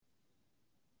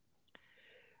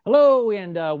Hello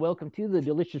and welcome to the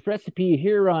Delicious Recipe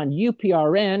here on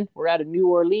UPRN. We're out of New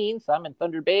Orleans. I'm in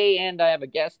Thunder Bay, and I have a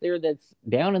guest there that's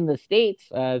down in the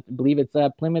States. I believe it's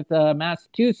Plymouth,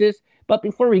 Massachusetts. But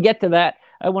before we get to that,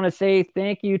 I want to say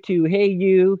thank you to Hey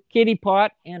You, Kitty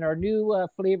Pot, and our new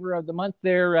flavor of the month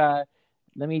there.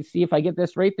 Let me see if I get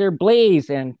this right there,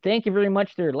 Blaze. And thank you very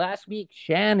much there. Last week,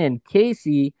 Shannon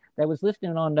Casey, that was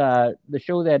listening on the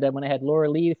show that when I had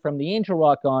Laura Lee from the Angel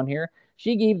Rock on here,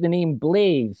 she gave the name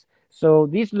Blaze. So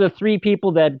these are the three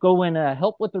people that go and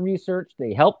help with the research.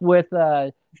 They help with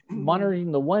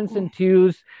monitoring the ones and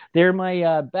twos. They're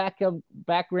my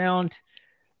background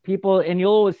people, and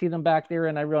you'll always see them back there.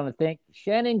 And I want to thank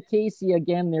Shannon Casey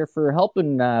again there for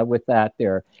helping with that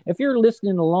there. If you're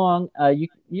listening along,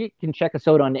 you can check us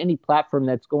out on any platform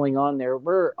that's going on there.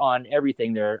 We're on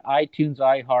everything there: iTunes,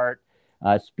 iHeart,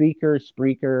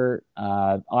 Spreaker,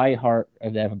 iHeart.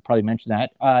 I've probably mentioned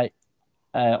that.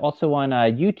 Also on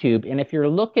YouTube. And if you're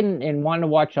looking and want to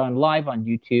watch on live on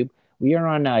YouTube, we are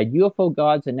on UFO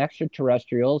Gods and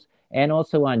Extraterrestrials, and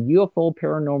also on UFO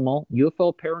Paranormal.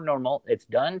 UFO Paranormal. It's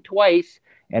done twice,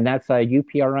 and that's a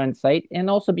UPRN site. And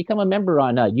also become a member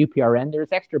on UPRN.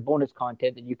 There's extra bonus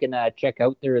content that you can check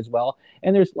out there as well.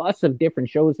 And there's lots of different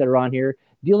shows that are on here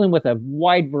dealing with a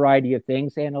wide variety of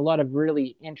things and a lot of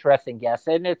really interesting guests.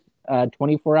 And it's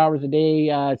 24 hours a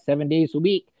day, 7 days a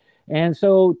week. And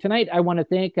so tonight, I want to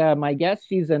thank my guest.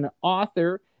 She's an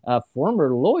author, a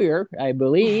former lawyer, I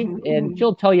believe, and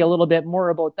she'll tell you a little bit more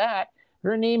about that.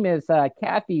 Her name is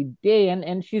Kathy Dayen,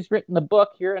 and she's written the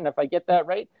book here. And if I get that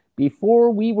right,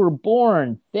 Before We Were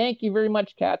Born. Thank you very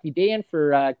much, Kathy Dayen,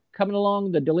 for coming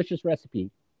along the delicious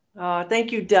recipe.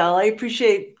 Thank you, Del. I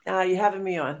appreciate you having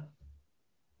me on.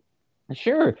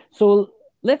 Sure. So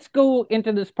let's go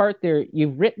into this part there.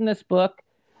 You've written this book,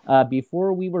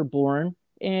 Before We Were Born,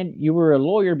 and you were a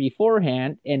lawyer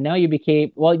beforehand, and now you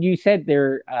became, well, you said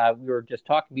there, we were just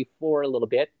talking before a little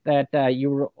bit, that you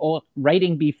were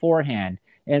writing beforehand.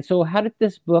 And so, how did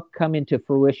this book come into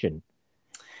fruition?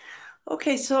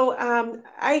 Okay, so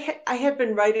I had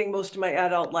been writing most of my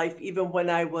adult life, even when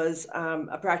I was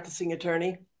a practicing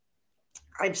attorney.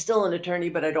 I'm still an attorney,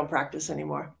 but I don't practice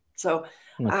anymore.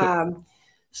 Okay. Um,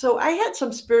 so I had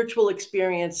some spiritual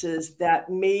experiences that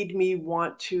made me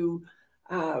want to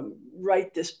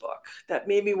write this book, that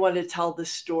made me want to tell this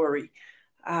story.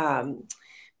 Um,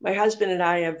 my husband and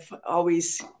I have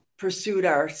always pursued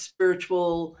our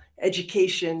spiritual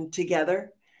education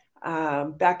together.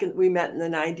 We met in the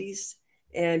 90s.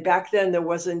 And back then there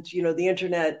wasn't, the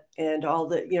internet and all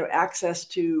the, access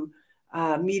to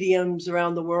mediums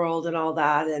around the world and all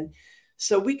that. And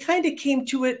so we kind of came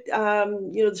to it,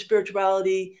 the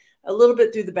spirituality a little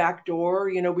bit through the back door.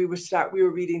 We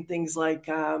were reading things like,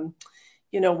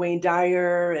 Wayne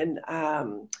Dyer and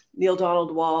Neil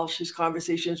Donald Walsh's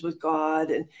Conversations with God,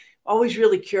 and always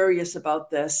really curious about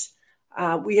this.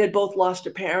 We had both lost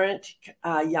a parent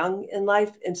young in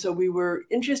life, and so we were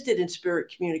interested in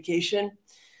spirit communication,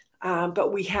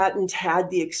 but we hadn't had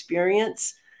the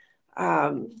experience.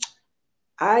 Um,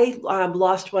 I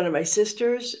lost one of my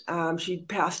sisters. She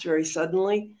passed very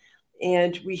suddenly,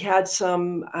 and we had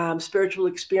some spiritual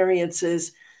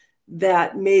experiences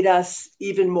that made us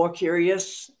even more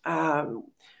curious.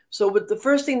 With the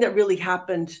first thing that really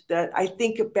happened that I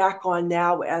think back on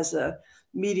now as a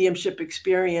mediumship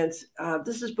experience,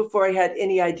 this is before I had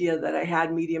any idea that I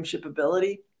had mediumship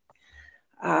ability.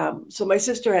 So my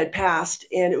sister had passed,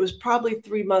 and it was probably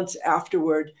 3 months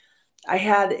afterward. I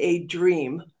had a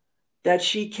dream that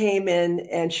she came in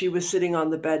and she was sitting on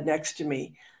the bed next to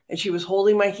me, and she was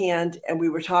holding my hand and we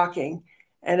were talking,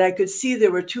 and I could see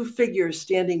there were two figures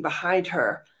standing behind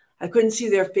her. I couldn't see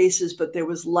their faces, but there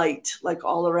was light like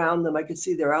all around them. I could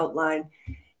see their outline.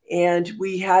 And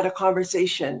we had a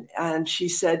conversation, and she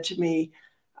said to me,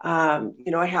 I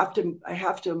have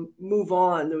to move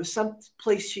on. There was some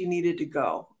place she needed to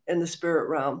go in the spirit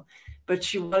realm, but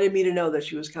she wanted me to know that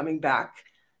she was coming back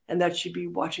and that she'd be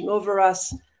watching over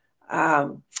us.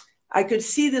 um, I could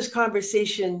see this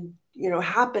conversation,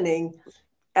 happening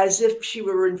as if she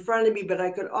were in front of me, but I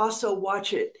could also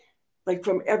watch it like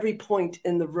from every point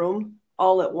in the room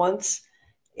all at once.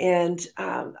 And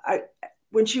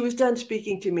when she was done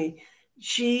speaking to me,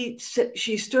 she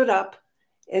stood up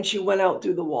and she went out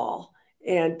through the wall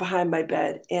and behind my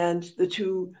bed, and the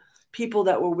two people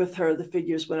that were with her, the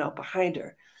figures, went out behind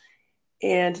her.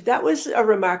 And that was a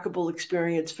remarkable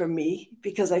experience for me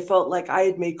because I felt like I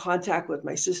had made contact with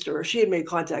my sister, or she had made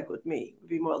contact with me, would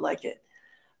be more like it.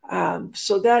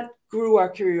 So that grew our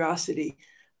curiosity.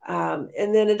 And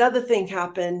then another thing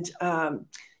happened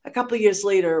a couple of years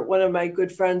later. One of my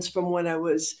good friends from when I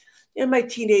was in my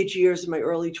teenage years, in my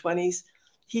early 20s,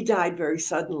 he died very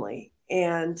suddenly.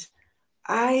 And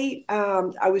I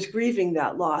was grieving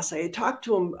that loss. I had talked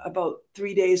to him about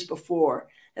 3 days before,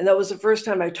 and that was the first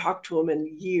time I talked to him in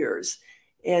years.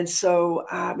 And so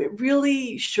it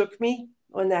really shook me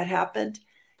when that happened.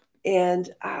 And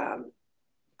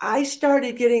I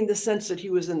started getting the sense that he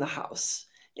was in the house,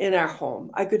 in our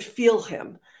home. I could feel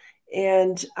him.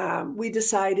 And we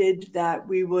decided that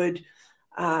we would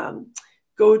um,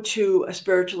 go to a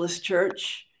spiritualist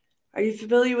church. Are you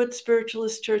familiar with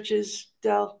spiritualist churches,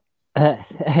 Del? Uh,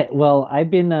 well, I've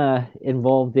been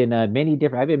involved in many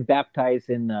different. I've been baptized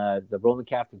in the Roman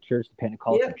Catholic Church, the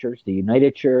Pentecostal Yeah. Church, the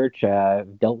United Church.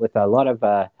 Dealt with a lot of.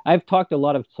 I've talked a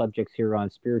lot of subjects here on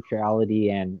spirituality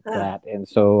and Ah, that, and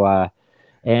so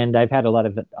and I've had a lot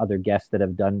of other guests that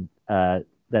have done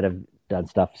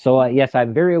stuff. So yes,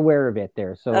 I'm very aware of it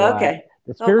there. So okay.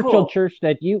 the Oh, spiritual cool. church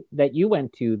that you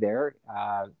went to there,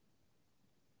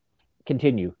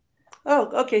 continue. Oh,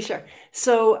 okay, sure.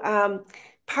 So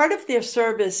part of their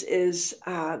service is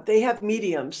they have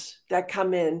mediums that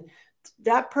come in.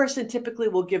 That person typically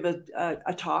will give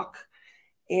a talk,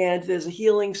 and there's a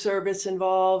healing service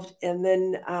involved. And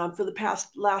then for the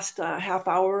last half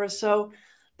hour or so,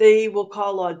 they will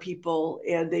call on people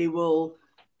and they will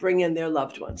bring in their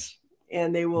loved ones,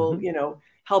 and they will, Hmm.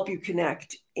 help you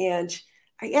connect. And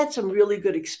I had some really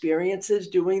good experiences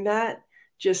doing that,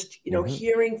 just, Hmm.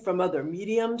 hearing from other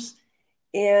mediums.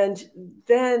 And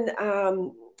then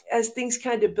as things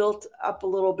kind of built up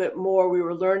a little bit more, we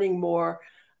were learning more.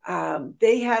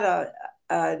 They had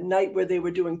a night where they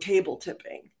were doing table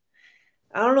tipping.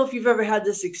 I don't know if you've ever had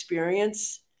this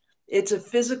experience. It's a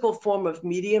physical form of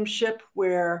mediumship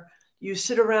where you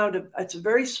sit around. It's a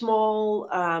very small,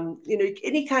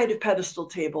 any kind of pedestal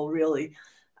table, really.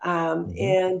 Hmm.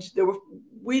 And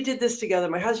we did this together,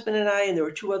 my husband and I, and there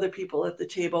were two other people at the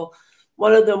table.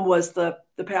 One of them was the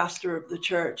pastor of the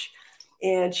church,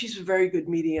 and she's a very good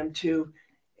medium too.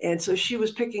 And so she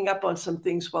was picking up on some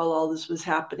things while all this was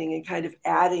happening and kind of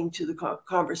adding to the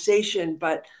conversation.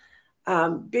 But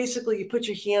basically, you put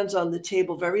your hands on the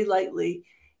table very lightly,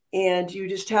 and you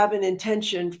just have an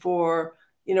intention for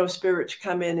spirit to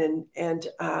come in and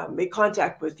make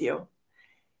contact with you.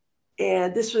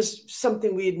 And this was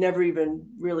something we had never even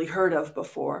really heard of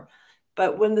before.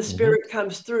 But when the Hmm. spirit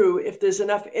comes through, if there's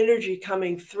enough energy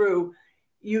coming through,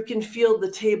 you can feel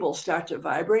the table start to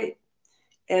vibrate,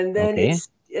 and then Okay.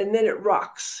 it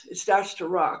rocks. It starts to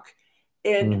rock,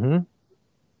 and Hmm.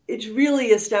 it's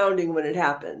really astounding when it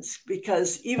happens,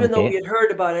 because even though we Okay. had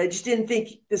heard about it, I just didn't think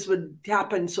this would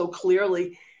happen so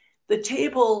clearly. The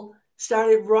table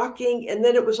started rocking, and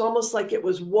then it was almost like it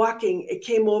was walking. It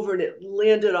came over and it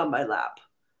landed on my lap.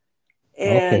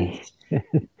 And Okay.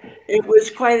 it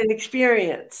was quite an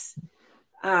experience.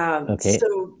 Okay.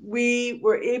 So we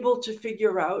were able to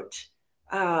figure out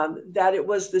that it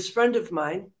was this friend of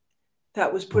mine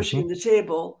that was Hmm. pushing the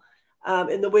table.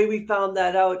 And the way we found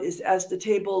that out is as the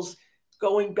table's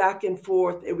going back and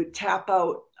forth, it would tap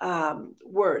out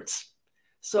words.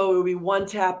 So it would be one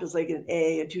tap is like an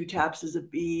A, and two taps is a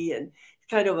B, and it's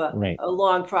kind of Right. a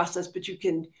long process, but you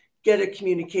can get a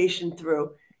communication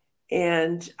through.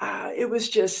 And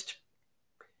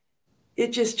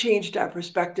it just changed our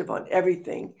perspective on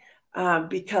everything,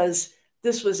 because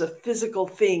this was a physical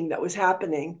thing that was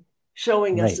happening,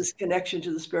 showing us Right. this connection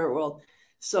to the spirit world.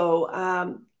 So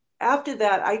after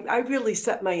that, I really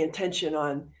set my intention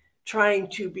on trying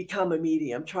to become a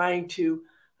medium, trying to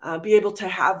be able to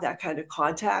have that kind of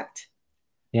contact.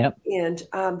 Yep. And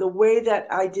the way that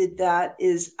I did that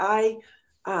is I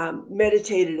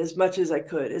meditated as much as I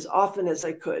could, as often as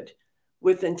I could,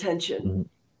 with intention. Hmm.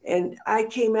 And I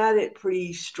came at it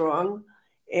pretty strong,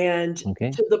 and Okay.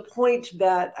 to the point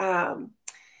that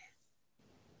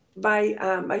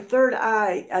my third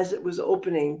eye, as it was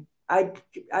opening, I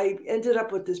ended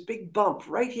up with this big bump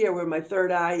right here where my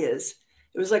third eye is.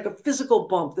 It was like a physical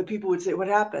bump that people would say, "What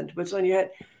happened?" What's on your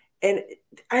head? And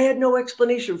I had no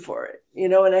explanation for it,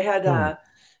 And I had, Hmm.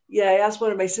 yeah, I asked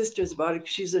one of my sisters about it.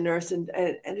 She's a nurse, and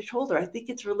I told her I think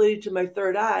it's related to my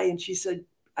third eye, and she said,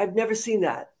 "I've never seen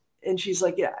that." And she's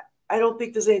like, "Yeah, I don't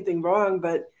think there's anything wrong,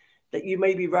 but that you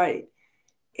may be right."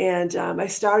 And I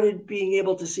started being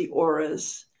able to see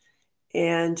auras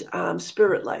and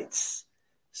spirit lights.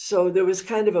 So there was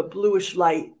kind of a bluish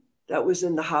light that was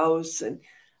in the house, and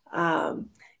um,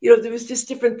 there was just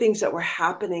different things that were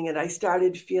happening, and I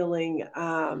started feeling,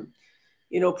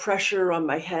 pressure on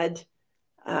my head,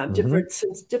 Hmm.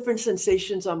 different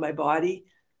sensations on my body.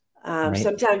 Right.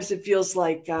 Sometimes it feels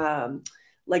like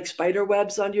spider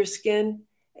webs on your skin,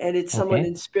 and it's someone Okay.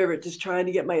 in spirit just trying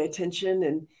to get my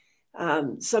attention.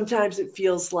 And sometimes it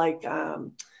feels like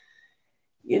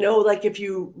Like if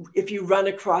you run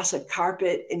across a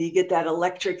carpet and you get that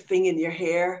electric thing in your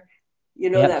hair,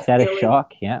 Yep, that static feeling.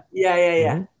 shock. Yeah. Yeah, yeah,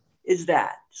 yeah. Hmm. Is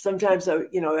that sometimes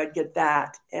I'd get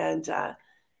that, and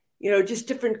just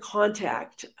different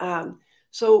contact.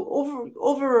 So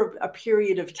over a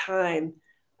period of time,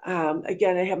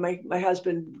 again, I have my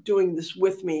husband doing this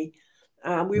with me.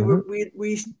 Hmm.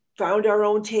 We found our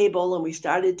own table and we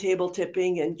started table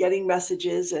tipping and getting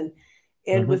messages, and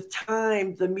Hmm. with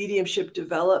time the mediumship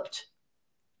developed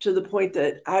to the point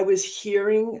that I was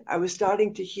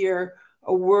starting to hear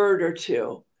a word or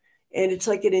two, and it's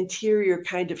like an interior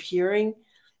kind of hearing.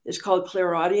 It's called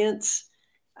clairaudience.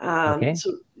 Um, Okay.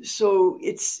 so so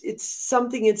it's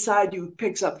something inside you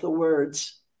picks up the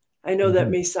words. I know that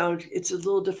Hmm. may sound it's a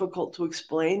little difficult to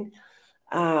explain.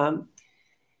 Um,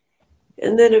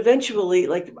 and then eventually,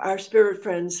 like our spirit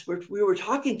friends, we were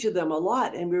talking to them a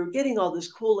lot and we were getting all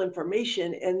this cool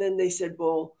information. And then they said,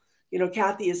 well,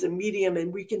 Kathy is a medium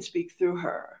and we can speak through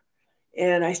her.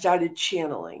 And I started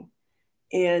channeling.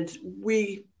 And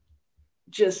we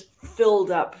just filled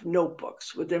up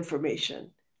notebooks with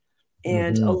information.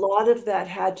 And a Hmm. lot of that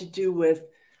had to do with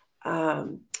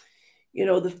um,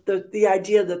 the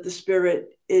idea that the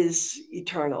spirit is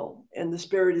eternal, and the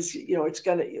spirit is, it's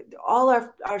gonna, all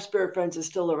our spirit friends are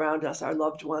still around us, our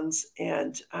loved ones,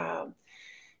 and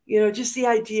just the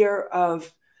idea of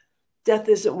death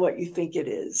isn't what you think it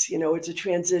is. It's a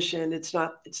transition. It's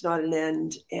not an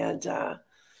end. And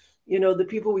the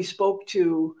people we spoke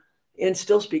to and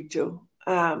still speak to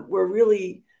were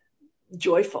really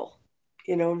joyful,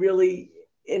 really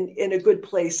in a good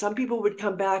place. Some people would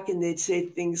come back and they'd say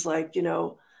things like,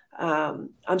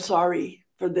 I'm sorry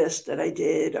for this that I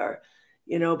did, or,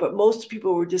 but most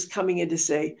people were just coming in to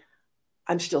say,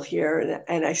 I'm still here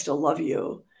and I still love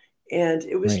you. And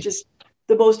it was Right. just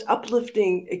the most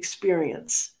uplifting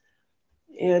experience.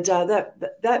 And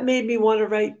that made me want to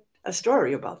write a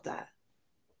story about that.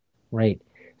 Right.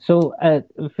 So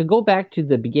if we go back to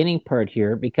the beginning part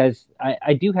here, because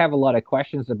I do have a lot of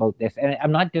questions about this, and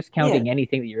I'm not Yeah. discounting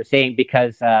anything that you're saying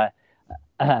because I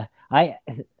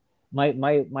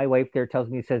my wife there tells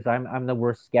me, says I'm the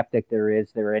worst skeptic there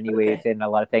is there anyways Okay. in a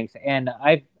lot of things, and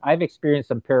I've experienced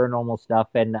some paranormal stuff,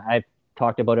 and I've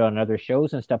talked about it on other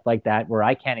shows and stuff like that where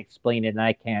I can't explain it and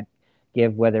I can't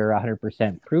give whether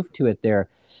 100% proof to it there,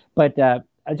 but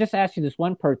I just asked you this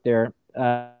one part there.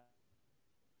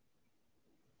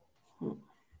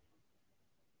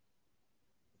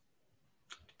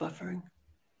 Buffering.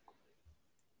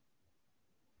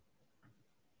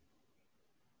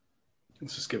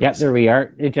 Let's just give it Yeah, a there we second.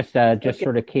 are. It just Okay.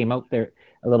 sort of came out there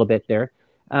a little bit there.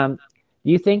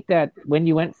 Do you think that when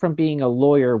you went from being a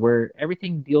lawyer, where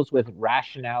everything deals with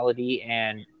rationality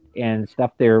and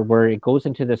stuff there, where it goes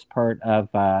into this part of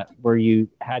where you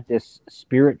had this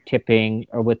spirit tipping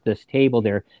or with this table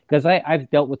there? Because I've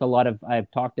dealt with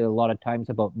I've talked a lot of times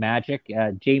about magic.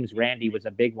 James Randi was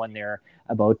a big one there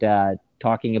about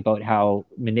talking about how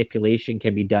manipulation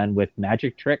can be done with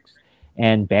magic tricks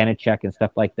and Banachek and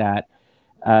stuff like that.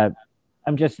 uh,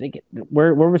 I'm just thinking,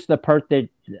 where was the part that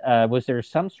was there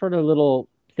some sort of little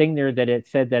thing there that it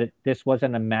said that this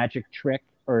wasn't a magic trick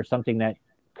or something that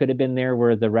could have been there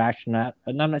where the rationale?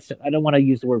 And I'm not, I don't want to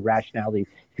use the word rationality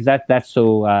because that's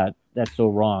so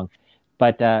wrong.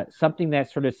 But something that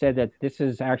sort of said that this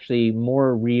is actually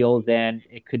more real than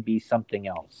it could be something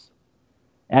else.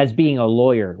 As being a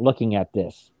lawyer looking at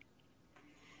this,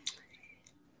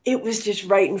 It was just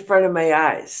right in front of my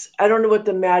eyes. I don't know what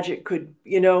the magic could,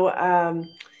 yeah,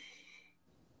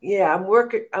 I'm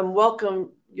welcome,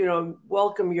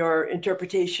 welcome your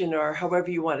interpretation or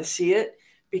however you want to see it,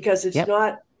 because yep,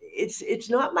 it's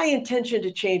not my intention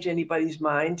to change anybody's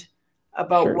mind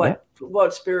about sure, yep,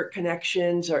 what spirit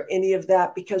connections or any of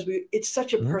that, because it's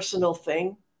such a mm-hmm. personal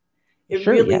thing. It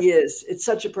Sure, really yep, is. It's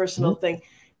such a personal mm-hmm. thing.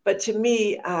 But to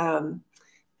me,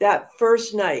 that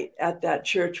first night at that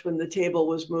church when the table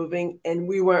was moving and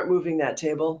we weren't moving that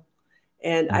table,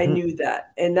 and I Mm-hmm. knew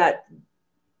that, and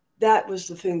that was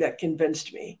the thing that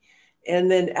convinced me.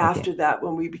 And then Okay. after that,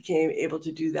 when we became able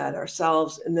to do that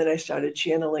ourselves, and then I started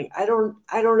channeling, I don't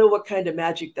know what kind of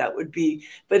magic that would be,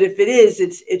 but if it is,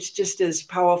 it's just as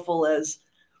powerful as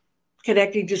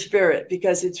connecting to spirit,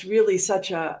 because it's really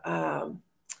such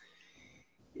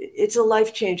it's a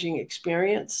life-changing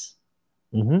experience.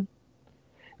 Mm-hmm.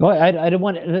 Well, I don't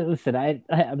want to listen.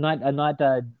 I'm not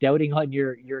doubting on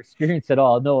your experience at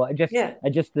all. No, Yeah. I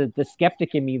just the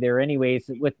skeptic in me there. Anyways,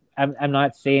 with I'm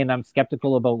not saying I'm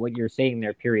skeptical about what you're saying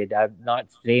there. Period. I'm not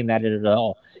saying that at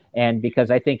all. And because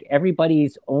I think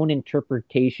everybody's own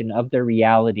interpretation of their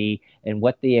reality and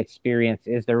what they experience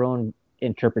is their own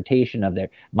interpretation of there.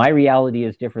 My reality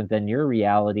is different than your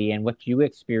reality, and what you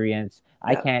experience,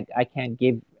 Yeah. I can't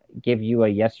give you a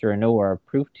yes or a no or a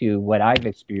proof to what I've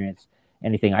experienced.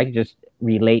 Anything. I can just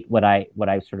relate what I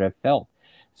sort of felt.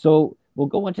 So we'll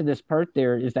go into this part.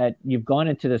 There is that you've gone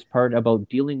into this part about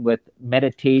dealing with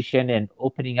meditation and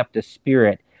opening up the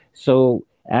spirit. So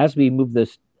as we move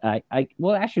this,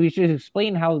 well, actually, we should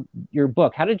explain how your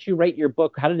book. How did you write your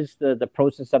book? How does the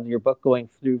process of your book going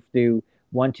through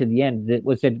one to the end?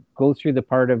 Was it go through the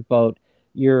part about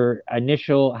your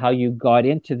initial how you got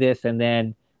into this, and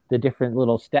then the different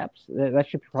little steps? That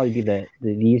should probably be the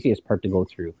easiest part to go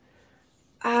through.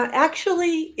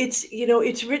 Actually,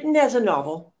 it's written as a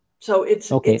novel, so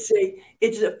Okay.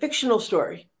 it's a fictional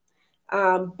story,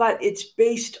 but it's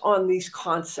based on these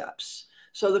concepts.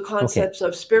 So the Okay. concepts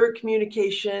of spirit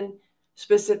communication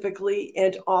specifically,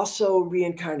 and also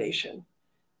reincarnation,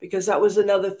 because that was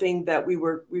another thing that we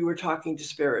were talking to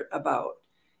spirit about,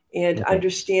 and Okay.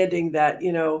 understanding that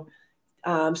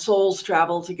souls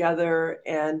travel together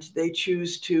and they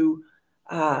choose to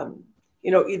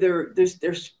either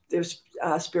there's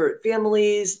spirit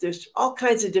families, there's all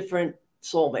kinds of different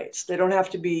soulmates. They don't have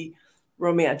to be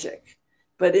romantic,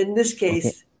 but in this Okay.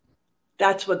 case,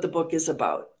 that's what the book is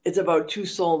about. It's about two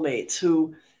soulmates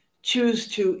who choose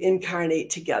to incarnate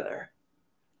together.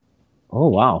 Oh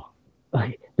wow,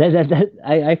 I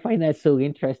find that so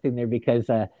interesting there because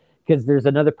there's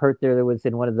another part there that was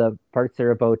in one of the parts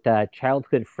there about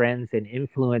childhood friends and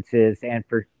influences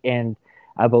and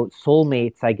about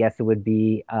soulmates, I guess it would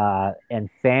be, and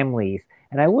families.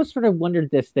 And I always sort of wondered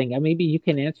this thing, and maybe you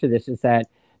can answer this, is that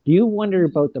do you wonder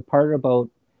about the part about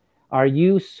are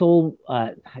you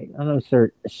I don't know,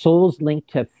 sir, souls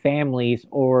linked to families,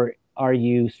 or are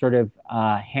you sort of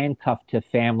handcuffed to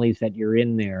families that you're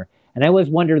in there? And I always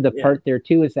wonder the Yeah. part there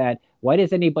too is that why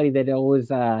does anybody that always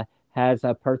has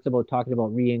parts about talking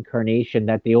about reincarnation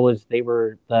that they were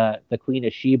the Queen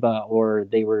of Sheba, or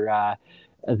they were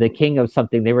the king of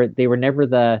something. They were never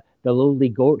the lowly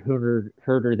goat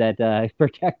herder that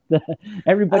protect the.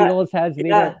 Everybody Uh, always has.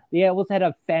 yeah. They always had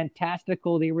a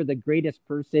fantastical. They were the greatest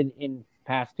person in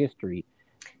past history.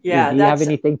 Do Yeah. you have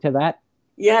anything to that?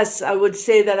 Yes, I would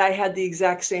say that I had the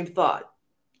exact same thought.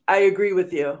 I agree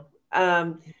with you.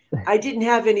 Um, I didn't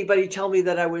have anybody tell me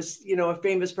that I was, a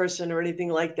famous person or anything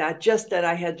like that, just that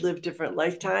I had lived different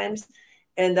lifetimes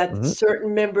and that Hmm.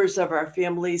 certain members of our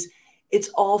families, it's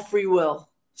all free will.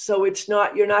 So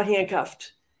you're not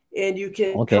handcuffed, and you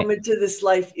can Okay. come into this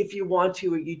life if you want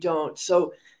to or you don't.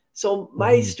 So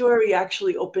my Mhm. story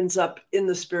actually opens up in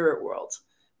the spirit world,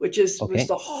 which was Okay.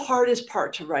 the hardest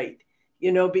part to write,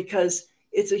 because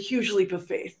it's a huge leap of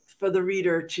faith for the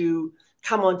reader to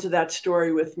come onto that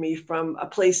story with me from a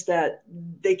place that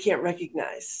they can't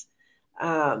recognize.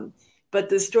 Um, but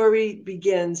the story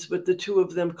begins with the two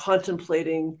of them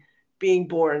contemplating being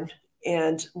born,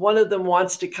 and one of them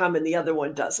wants to come and the other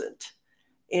one doesn't.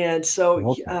 And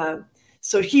Okay.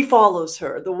 so he follows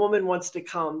her. The woman wants to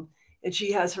come, and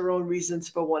she has her own reasons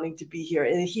for wanting to be here,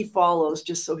 and he follows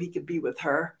just so he could be with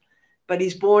her. But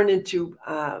he's born into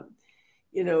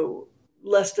you know,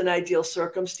 less than ideal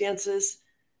circumstances.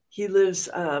 He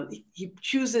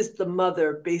chooses the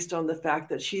mother based on the fact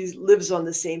that she lives on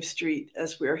the same street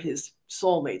as where his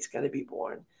soulmate's going to be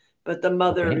born. But the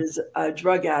mother Okay. is a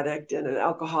drug addict and an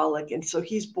alcoholic. And so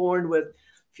he's born with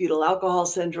fetal alcohol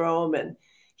syndrome, and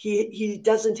he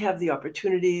doesn't have the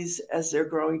opportunities as they're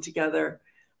growing together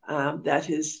that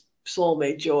his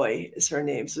soulmate, Joy, is her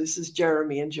name. So this is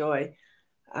Jeremy and Joy.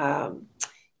 Um,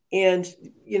 and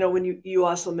when you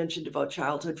also mentioned about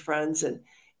childhood friends, and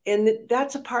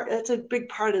that's a big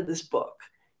part of this book,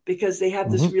 because they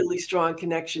have this Hmm. really strong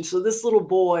connection. So this little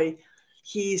boy,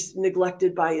 he's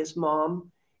neglected by his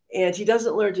mom, and he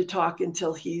doesn't learn to talk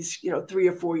until he's 3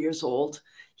 or 4 years old.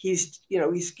 He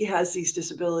has these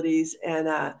disabilities,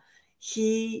 and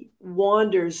he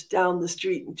wanders down the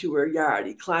street into her yard.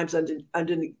 He climbs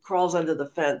crawls under the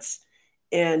fence,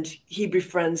 and he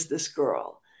befriends this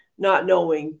girl, not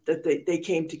knowing that they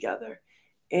came together.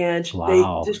 And they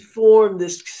Wow. just form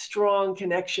this strong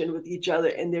connection with each other.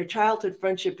 And their childhood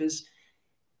friendship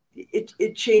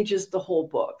it changes the whole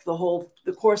book,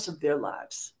 the course of their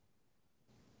lives.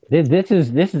 This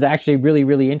is actually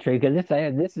really interesting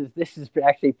because this is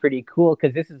actually pretty cool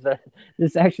because this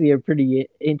is actually a pretty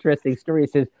interesting story.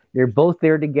 It says they're both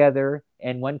there together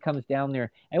and one comes down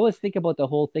there. I always think about the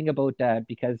whole thing about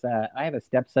because I have a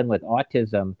stepson with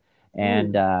autism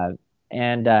Mm.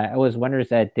 and I was wondering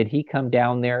that did he come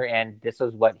down there and this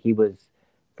was what he was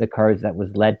the cards that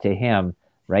was led to him,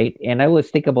 right? And I always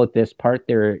think about this part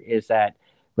there is that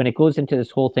when it goes into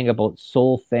this whole thing about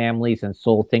soul families and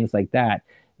soul things like that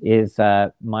is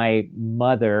my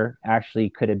mother actually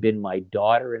could have been my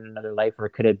daughter in another life, or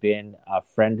could have been a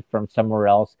friend from somewhere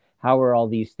else. How are all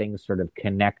these things sort of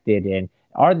connected, and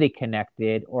are they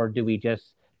connected, or do we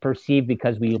just perceive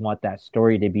because we want that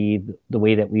story to be the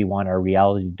way that we want our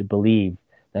reality to believe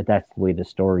that that's the way the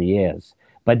story is?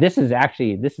 But this is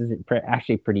actually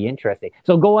pretty interesting.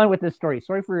 So go on with this story.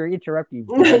 Sorry for interrupting you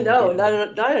because I'm No,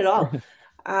 getting. not at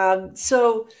all.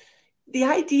 So the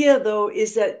idea, though,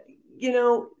 is that, you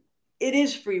know, it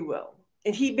is free will.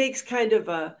 And he makes kind of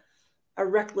a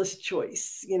reckless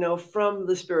choice, you know, from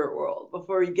the spirit world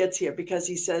before he gets here, because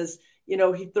he says, you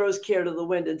know, he throws care to the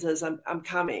wind and says, I'm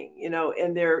coming, you know,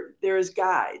 and there is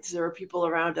guides. There are people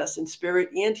around us in spirit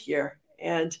and here.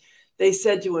 And they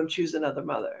said to him, choose another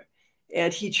mother.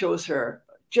 And he chose her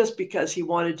just because he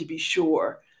wanted to be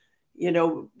sure, you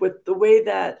know, with the way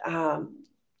that,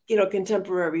 you know,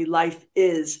 contemporary life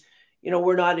is, you know,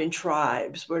 we're not in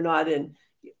tribes, we're not in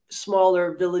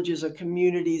smaller villages or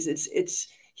communities.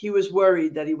 He was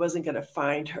worried that he wasn't going to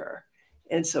find her.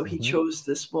 And so he Mhm. chose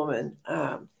this woman.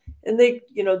 And they,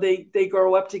 you know, they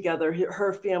grow up together.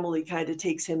 Her family kind of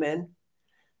takes him in,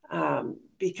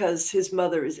 because his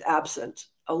mother is absent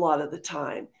a lot of the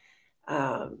time.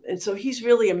 And so he's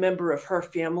really a member of her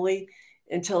family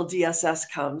until DSS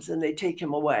comes and they take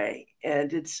him away.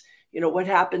 And it's, you know, what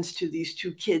happens to these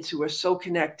two kids who are so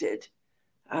connected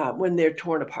when they're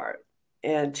torn apart.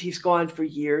 And he's gone for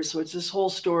years. So it's this whole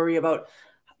story about,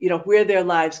 you know, where their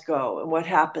lives go and what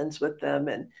happens with them.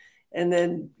 And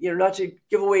then, you know, not to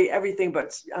give away everything,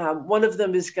 but one of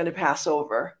them is going to pass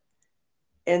over,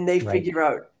 and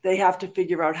Right. they have to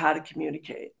figure out how to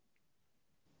communicate.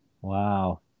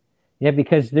 Wow. Yeah,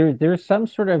 because there's some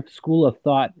sort of school of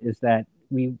thought is that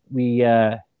we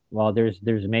well, there's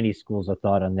many schools of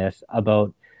thought on this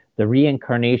about the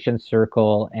reincarnation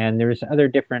circle, and there's other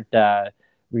different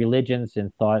religions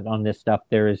and thought on this stuff.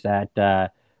 There's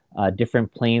that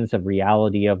different planes of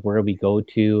reality of where we go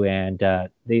to, and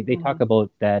they talk Mhm.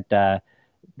 about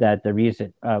that the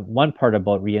reason one part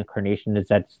about reincarnation is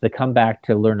that it's to come back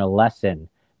to learn a lesson.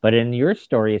 But in your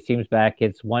story, it seems back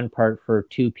it's one part for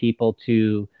two people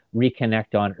to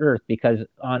reconnect on Earth, because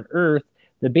on Earth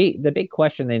the big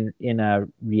question in a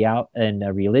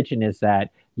religion is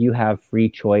that you have free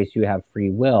choice, you have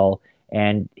free will,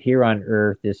 and here on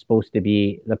Earth is supposed to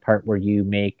be the part where you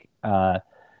make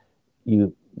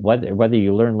you whether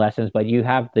you learn lessons, but you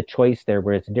have the choice there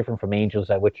where it's different from angels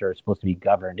at which are supposed to be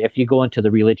governed. If you go into the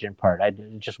religion part, I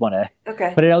just want to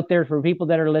Okay, put it out there for people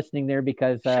that are listening there,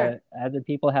 because sure. other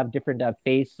people have different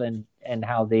faiths and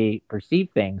how they perceive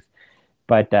things.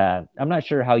 But I'm not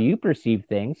sure how you perceive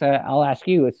things. I'll ask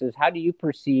you. It says, how do you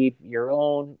perceive your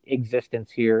own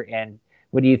existence here, and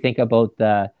what do you think about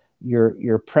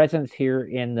your presence here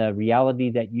in the reality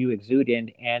that you exude in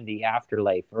and the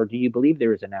afterlife, or do you believe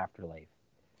there is an afterlife?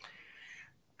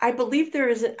 I believe there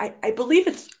is. I believe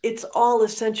it's all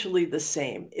essentially the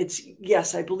same. It's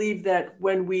yes. I believe that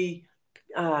when we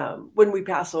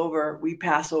pass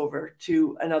over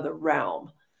to another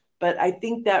realm. But I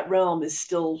think that realm is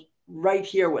still right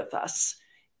here with us.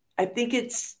 I think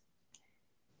it's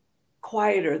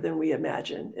quieter than we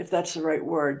imagine, if that's the right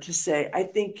word to say. I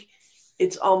think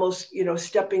it's almost, you know,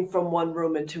 stepping from one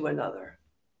room into another.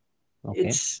 Okay.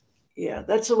 It's, yeah,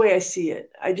 that's the way I see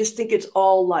it. I just think it's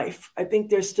all life. I think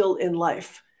they're still in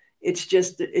life. It's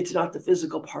just that it's not the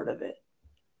physical part of it.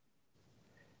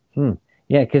 Hmm.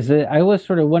 Yeah, because I always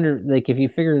sort of wonder, like, if you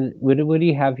figure, what do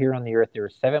you have here on the Earth? There are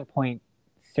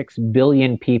 7.6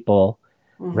 billion people,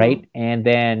 Hmm. right? And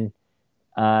then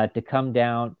to come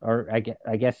down, or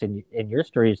I guess in your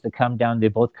stories, to come down, they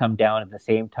both come down at the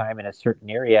same time in a certain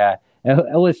area.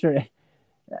 I was sort of,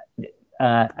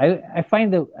 I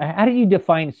find that, how do you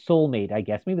define soulmate? I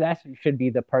guess maybe that should be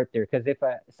the part there, because if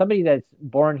somebody that's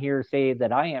born here, say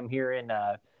that I am here in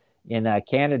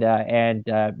Canada, and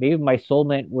maybe my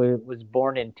soulmate was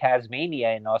born in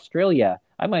Tasmania in Australia,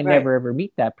 I might Right. never ever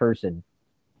meet that person.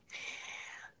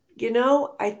 You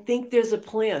know, I think there's a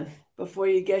plan before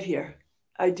you get here.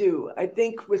 I do. I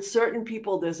think with certain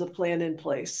people, there's a plan in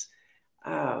place.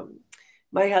 Um,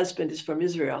 my husband is from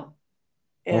Israel,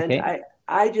 and Okay.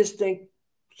 I just think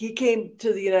he came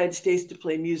to the United States to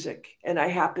play music, and I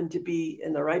happened to be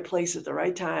in the right place at the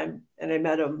right time, and I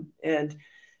met him. And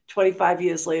 25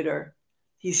 years later,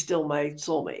 he's still my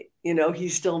soulmate. You know,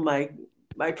 he's still my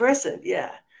person.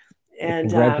 Yeah, Well, and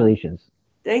congratulations.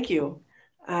 thank you.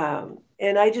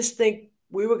 And I just think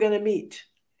we were going to meet.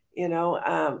 You know,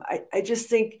 I just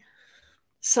think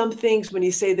some things when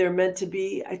you say they're meant to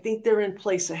be, I think they're in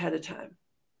place ahead of time.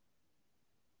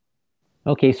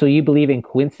 Okay, so you believe in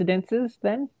coincidences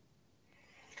then?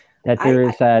 That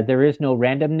I, there is no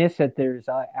randomness. That there's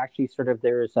actually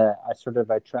there's a sort of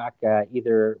a track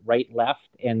either right left,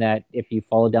 and that if you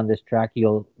follow down this track,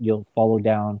 you'll follow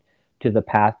down to the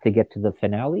path to get to the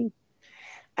finale.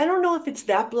 I don't know if it's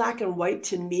that black and white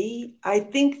to me. I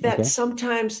think that Okay.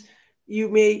 sometimes you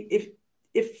may,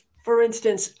 if for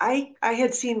instance, I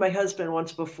had seen my husband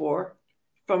once before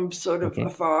from sort of Okay.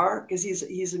 afar because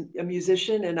he's a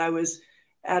musician, and I was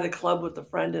at a club with a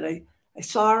friend, and I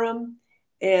saw him,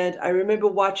 and I remember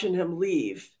watching him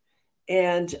leave,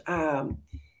 and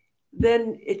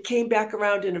then it came back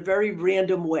around in a very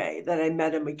random way that I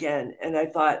met him again, and I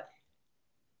thought,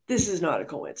 this is not a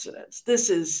coincidence. This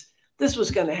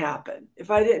was going to happen. If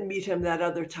I didn't meet him that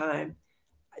other time,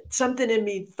 something in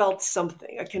me felt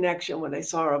something, a connection when I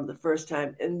saw him the first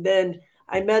time. And then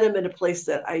I met him in a place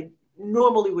that I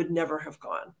normally would never have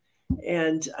gone.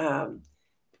 And,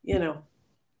 you know,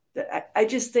 I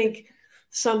just think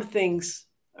some things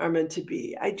are meant to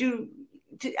be. I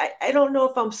don't know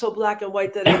if I'm so black and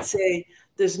white that I'd say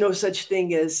there's no such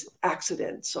thing as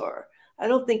accidents, or I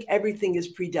don't think everything is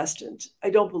predestined. I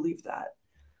don't believe that.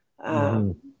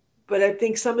 Hmm. But I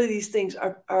think some of these things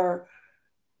are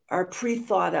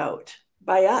pre-thought out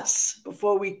by us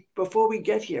before we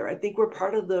get here. I think we're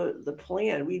part of the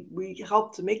plan. We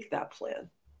help to make that plan.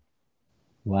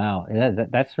 Wow,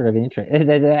 that's sort of interesting.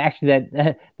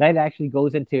 That actually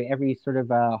goes into every sort of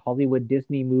Hollywood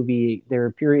Disney movie. There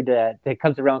a period that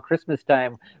comes around Christmas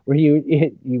time where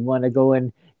you want to go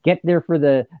and get there for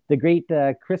the great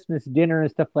Christmas dinner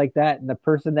and stuff like that, and the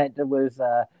person that was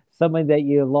someone that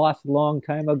you lost a long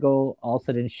time ago all of a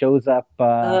sudden shows up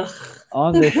Ugh.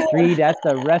 on the street at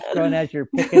the restaurant as you're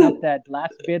picking up that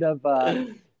last bit of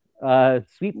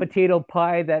sweet potato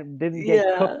pie that didn't get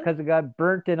cooked Yeah. because it got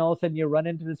burnt, and all of a sudden you run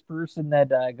into this person that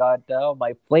got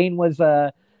my plane was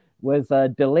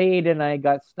delayed, and I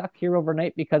got stuck here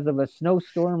overnight because of a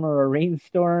snowstorm or a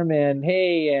rainstorm, and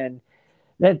hey, and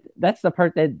that's the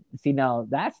part that see now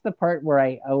that's the part where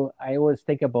I always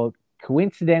think about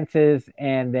coincidences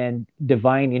and then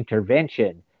divine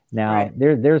intervention. Now Right.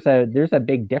 there's a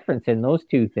big difference in those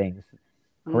two things,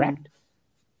 Mm. correct?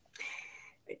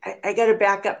 I got to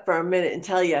back up for a minute and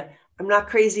tell you, I'm not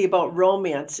crazy about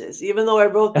romances, even though I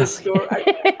wrote this story.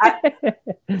 I,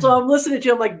 so I'm listening to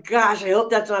you. I'm like, gosh, I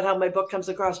hope that's not how my book comes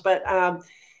across. But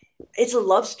it's a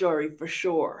love story for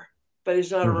sure, but it's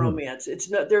not a Mhm. romance.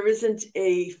 It's not. There isn't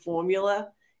a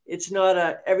formula. It's not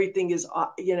a. Everything is.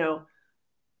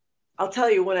 I'll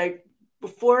tell you, when I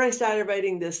before I started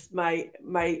writing this, my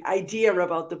idea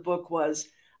about the book was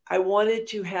I wanted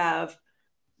to have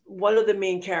one of the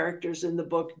main characters in the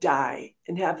book die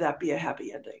and have that be a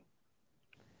happy ending.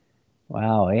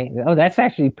 Wow. Oh, that's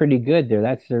actually pretty good there.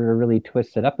 That's sort of really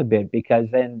twisted up a bit because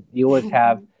then you always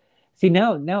have. See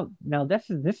now this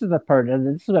is the part.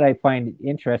 This is what I find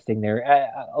interesting there.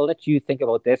 I'll let you think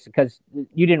about this because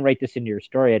you didn't write this into your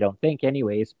story, I don't think,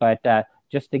 anyways. But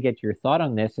just to get your thought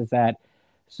on this is that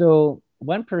so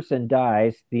one person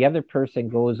dies, the other person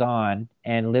goes on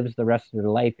and lives the rest of their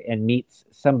life and meets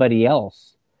somebody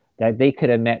else that they could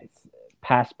have met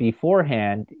past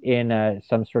beforehand in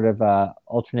some sort of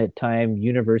alternate time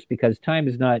universe because time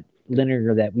is not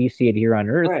linear that we see it here on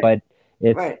Earth, Right, but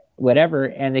it's right. whatever.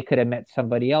 And they could have met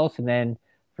somebody else and then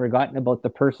forgotten about the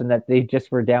person that they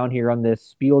just were down here on this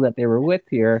spiel that they were with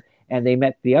here. And they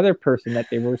met the other person that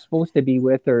they were supposed to be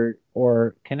with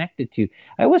or connected to.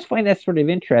 I always find that sort of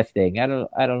interesting. I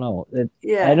don't know. I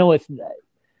Yeah, know it's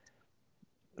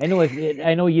I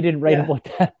know you didn't write yeah. about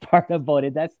that part about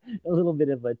it. That's a little bit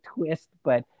of a twist,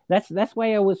 but that's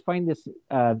why I always find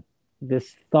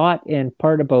this thought and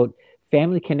part about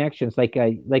family connections, like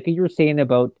you were saying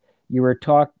about you were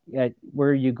talk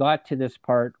where you got to this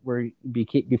part where you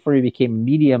became before you became a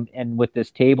medium and with this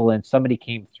table and somebody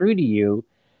came through to you,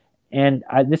 and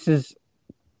this is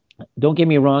don't get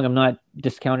me wrong, I'm not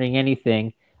discounting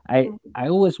anything. I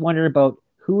always wonder about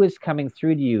who is coming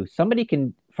through to you. Somebody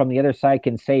can from the other side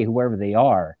can say whoever they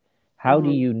are. How do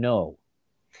Mhm. you know?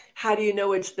 How do you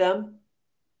know it's them?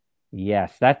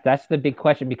 Yes, that's the big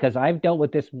question because I've dealt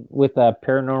with this with a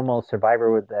paranormal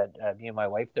survivor with that me and my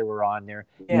wife that were on there.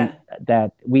 You Yeah,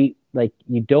 that we like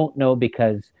you don't know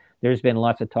because there's been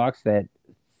lots of talks that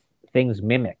things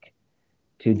mimic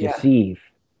to yeah, deceive,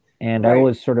 and I right.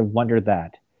 always sort of wonder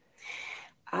that.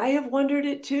 I have wondered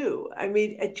it too. I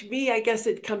mean, to me, I guess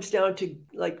it comes down to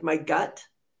like my gut.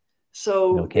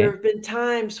 So there Okay. have been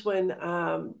times when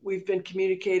we've been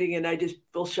communicating and I just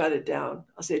will shut it down.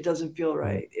 I'll say it doesn't feel Mm.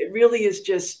 right. It really is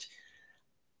just,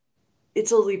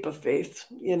 it's a leap of faith,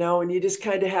 and you just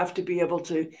kind of have to be able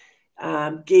to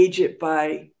gauge it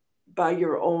by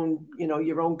your own,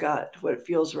 your own gut, what it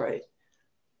feels right.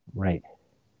 Right.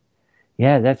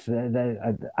 Yeah, that's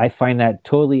I find that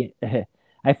totally.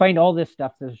 I find all this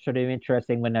stuff that's sort of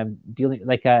interesting when I'm dealing.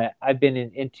 Like I've been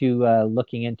into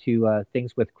looking into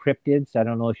things with cryptids. I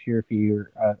don't know if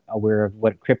you're aware of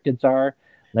what cryptids are.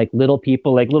 Like little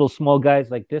people, like little small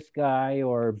guys, like this guy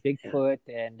or Yeah. Bigfoot,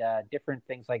 and different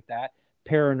things like that.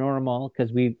 Paranormal,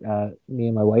 because me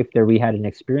and my wife there, we had an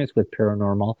experience with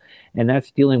paranormal, and that's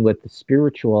dealing with the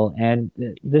spiritual. And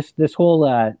this whole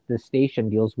the station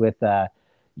deals with.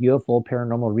 UFO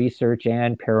paranormal research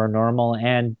and paranormal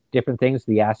and different things,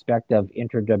 the aspect of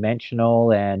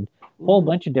interdimensional and a whole Hmm.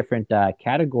 bunch of different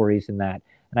categories in that.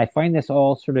 And I find this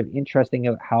all sort of interesting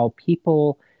of how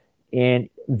people in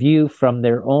view from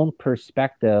their own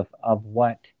perspective of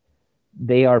what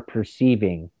they are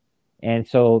perceiving. And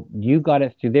so you got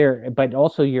it through there, but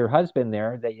also your husband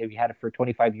there that you had it for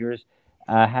 25 years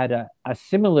had a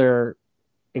similar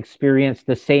experience,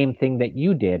 the same thing that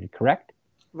you did, correct?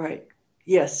 Right.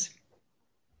 Yes.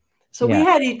 So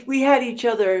Yeah. we had each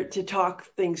other to talk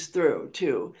things through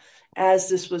too, as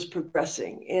this was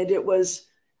progressing, and it was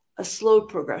a slow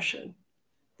progression.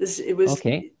 This it was.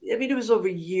 Okay. I mean, it was over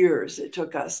years it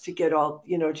took us to get all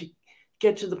to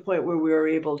get to the point where we were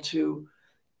able to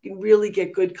really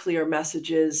get good, clear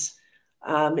messages.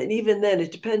 And even then,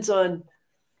 it depends on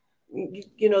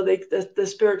the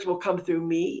spirits will come through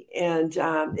me, and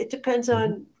it depends Mhm.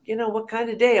 on what kind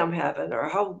of day I'm having, or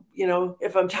how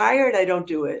if I'm tired I don't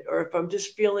do it, or if I'm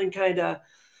just feeling kind of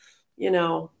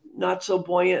not so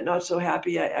buoyant, not so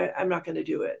happy, I'm not going to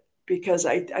do it, because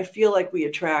I feel like we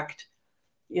attract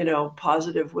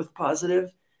positive with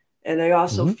positive. And I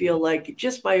also Mhm. feel like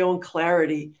just my own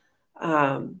clarity,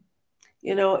 um,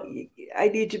 you know I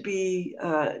need to be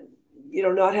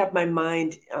not have my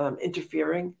mind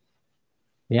interfering,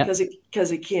 Yeah.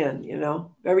 because it can,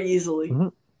 very easily.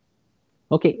 Mhm.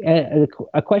 Okay.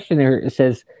 A question there. It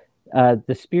says,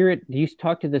 the spirit. Do you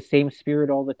talk to the same spirit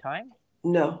all the time?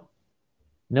 No.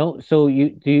 No. So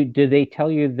do they tell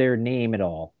you their name at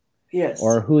all, Yes.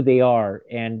 or who they are,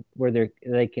 and where they're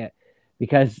like?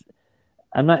 Because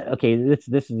I'm not okay.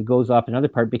 Goes off another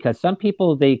part because some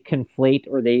people they conflate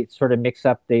or they sort of mix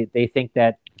up. They think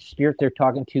that spirit they're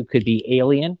talking to could be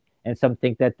alien, and some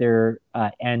think that they're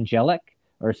angelic,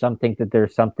 or some think that they're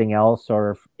something else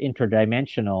or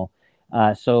interdimensional.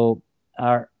 So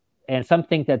are and some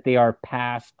think that they are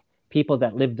past people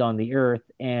that lived on the earth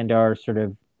and are sort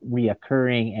of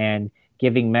reoccurring and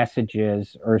giving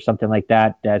messages or something like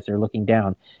that as they're looking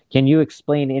down. Can you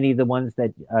explain any of the ones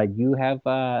that you have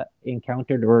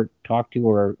encountered or talked to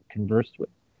or conversed with?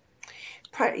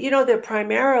 They're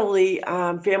primarily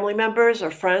family members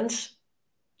or friends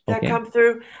that Okay. come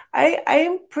through. I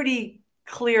am pretty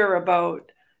clear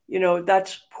about,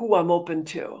 that's who I'm open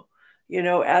to,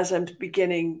 as I'm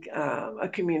beginning a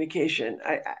communication.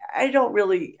 I don't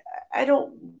really, I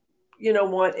don't,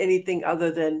 want anything other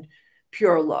than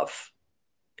pure love.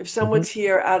 If Hmm. someone's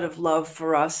here out of love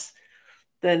for us,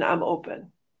 then I'm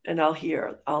open, and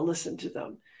I'll listen to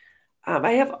them.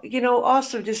 I have,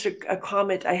 also just a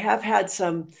comment. I have had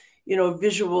some,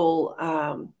 visual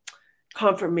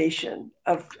confirmation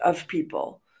of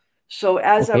people. So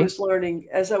Okay. as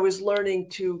I was learning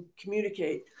to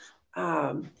communicate,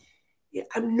 um, yeah,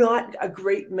 I'm not a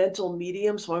great mental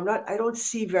medium, so I don't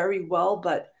see very well.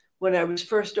 But when I was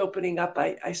first opening up,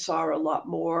 I saw a lot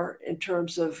more in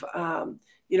terms of,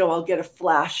 I'll get a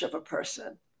flash of a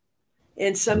person,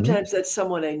 and Hmm. sometimes that's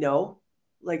someone I know,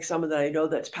 like someone that I know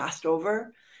that's passed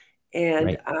over.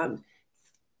 And Right.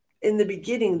 in the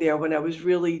beginning there, when I was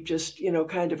really just,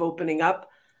 kind of opening up,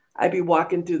 I'd be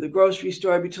walking through the grocery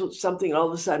store, I'd be told something, and all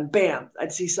of a sudden, bam,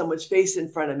 I'd see someone's face in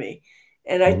front of me.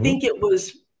 And I Hmm. think it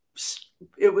was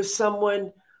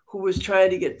someone who was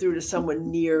trying to get through to someone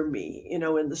near me,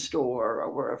 in the store or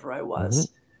wherever I Hmm.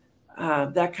 was,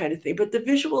 that kind of thing. But the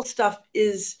visual stuff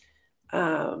is,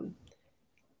 um,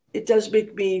 it does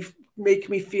make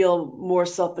me feel more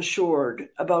self assured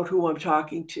about who I'm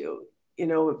talking to.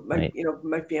 Right.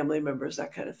 My family members,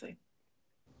 that kind of thing.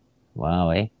 Wow.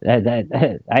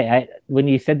 I when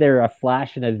you said there a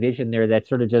flash and a vision there, that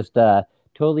sort of just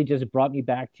totally just brought me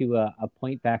back to a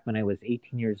point back when I was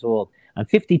 18 years old. I'm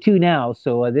 52 now,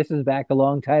 so this is back a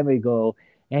long time ago.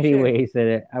 Sure. Anyways,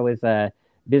 I was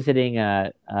visiting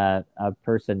a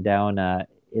person down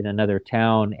in another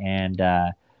town, and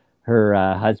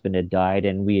her husband had died,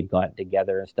 and we had gotten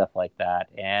together and stuff like that.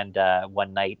 And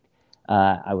one night,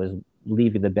 I was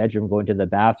leaving the bedroom, going to the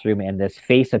bathroom, and this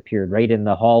face appeared right in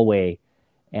the hallway,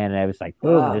 and I was like,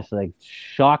 boom! Wow. This like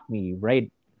shocked me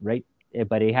right.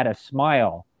 But he had a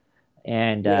smile,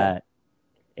 and Yeah.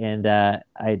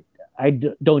 I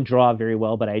don't draw very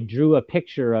well, but I drew a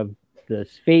picture of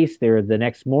this face there the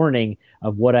next morning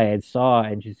of what I had saw,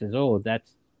 and she says, "Oh,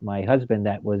 that's my husband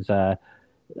that was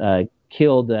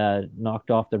killed,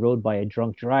 knocked off the road by a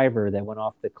drunk driver that went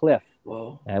off the cliff."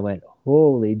 Whoa. And I went,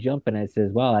 "Holy jumping!" I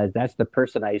says, "Well, that's the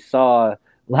person I saw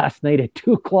last night at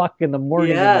 2 o'clock in the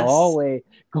morning in the Yes. hallway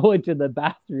going to the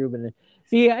bathroom." And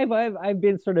see, I've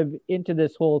been sort of into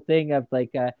this whole thing of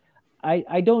like,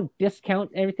 I don't discount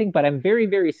everything, but I'm very,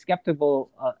 very skeptical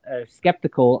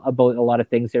about a lot of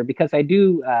things there, because I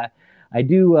do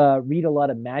read a lot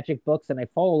of magic books, and I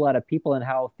follow a lot of people and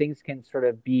how things can sort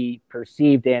of be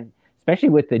perceived, and especially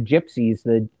with the gypsies.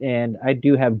 And I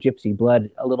do have gypsy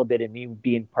blood a little bit in me,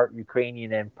 being part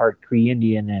Ukrainian and part Cree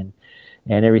Indian,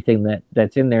 and everything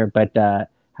that's in there. But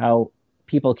how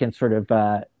people can sort of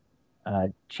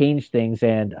change things,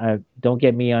 and don't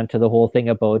get me onto the whole thing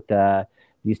about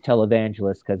these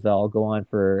televangelists, because I'll go on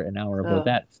for an hour about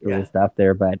that sort of stuff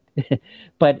there. But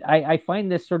but I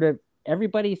find this sort of,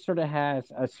 everybody sort of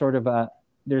has a sort of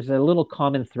there's a little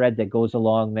common thread that goes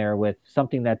along there with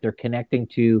something that they're connecting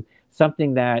to,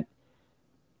 something that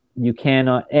you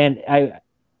cannot, and I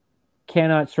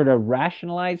cannot sort of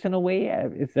rationalize in a way.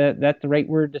 Is that the right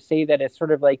word to say? That it's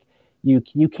sort of like you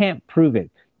can't prove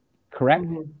it, correct?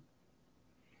 Mm-hmm.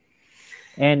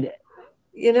 And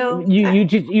You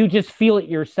you just feel it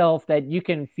yourself, that you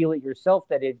can feel it yourself,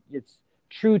 that it's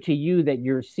true to you, that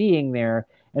you're seeing there.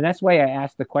 And that's why I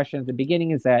asked the question at the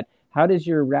beginning, is that how does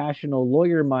your rational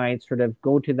lawyer mind sort of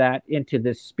go to that, into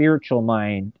this spiritual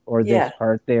mind, or this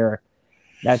part there?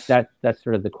 That's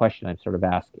sort of the question I'm sort of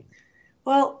asking.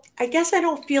 Well, I guess I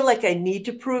don't feel like I need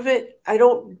to prove it. I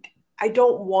don't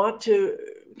want to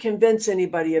convince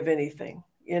anybody of anything.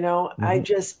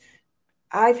 Mm-hmm.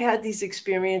 I've had these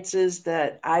experiences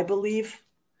that I believe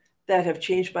that have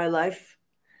changed my life.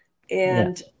 Yeah,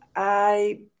 And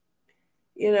I,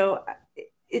 you know,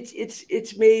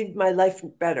 it's made my life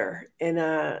better. And,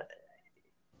 that's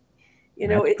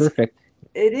perfect.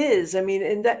 it is, I mean,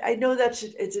 and that, I know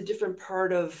it's a different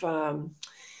part of,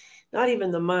 not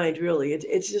even the mind, really.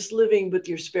 It's just living with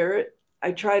your spirit.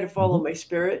 I try to follow Mm-hmm. my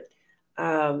spirit.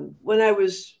 When I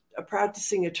was a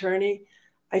practicing attorney,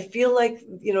 I feel like,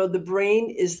 the brain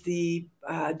is the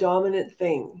dominant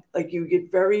thing. Like you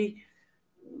get very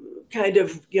kind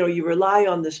of, you rely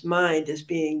on this mind as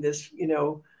being this,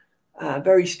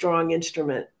 very strong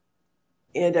instrument.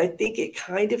 And I think it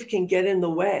kind of can get in the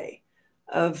way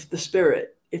of the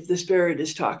spirit if the spirit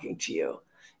is talking to you.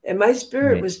 And my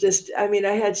spirit Right. was just, I mean,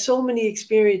 I had so many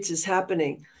experiences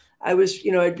happening. I'd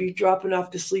be dropping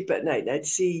off to sleep at night, and I'd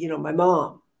see, my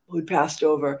mom who'd passed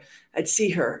over. I'd see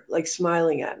her like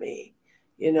smiling at me,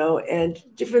 and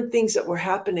different things that were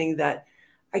happening that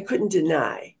I couldn't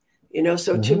deny,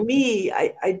 So to Mm-hmm. me,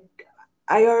 I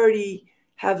already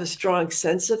have a strong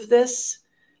sense of this,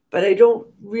 but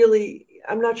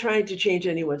I'm not trying to change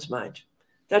anyone's mind.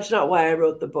 That's not why I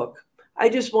wrote the book. I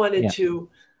just wanted Yeah. to,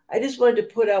 I just wanted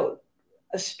to put out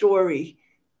a story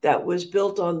that was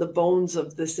built on the bones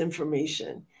of this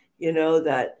information,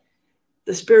 that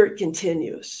the spirit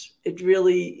continues. It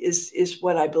really is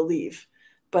what I believe.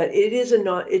 But it's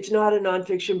not a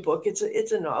nonfiction book.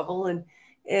 It's a novel, and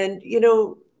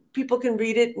people can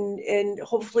read it and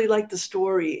hopefully like the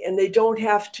story, and they don't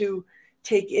have to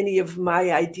take any of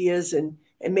my ideas and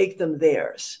make them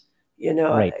theirs. You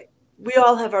know, Right. we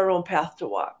all have our own path to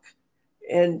walk,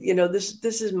 and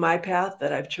this is my path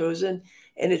that I've chosen,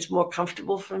 and it's more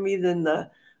comfortable for me than the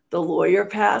lawyer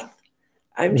path.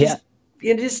 I'm Yeah. just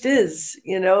it just is,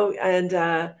 and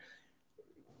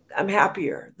I'm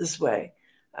happier this way.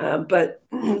 But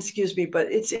excuse me,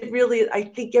 but it really, I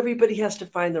think everybody has to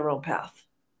find their own path.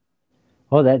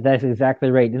 Oh, that's exactly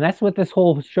right, and that's what this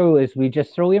whole show is. We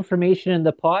just throw information in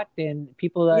the pot, and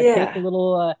people take a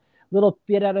Yeah, little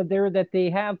bit out of there that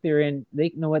they have there, and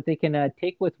they know what they can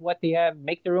take with what they have,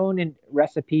 make their own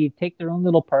recipe, take their own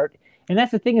little part. And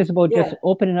that's the thing, is about just yeah,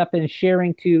 opening up and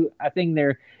sharing to a thing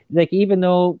there. Like, even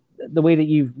though the way that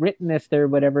you've written this there,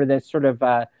 whatever, that's sort of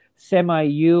semi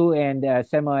you and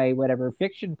semi whatever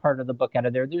fiction part of the book out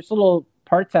of there. There's little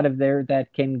parts out of there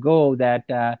that can go,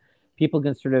 that people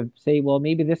can sort of say, well,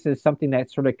 maybe this is something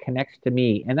that sort of connects to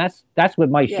me. And that's what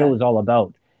my yeah, show is all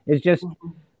about. Is just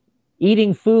mhm,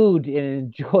 eating food and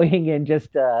enjoying, and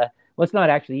just well, it's not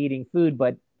actually eating food,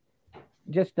 but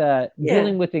just yeah.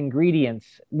 dealing with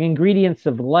ingredients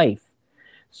of life.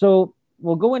 So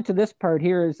we'll go into this part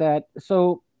here, is that,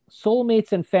 so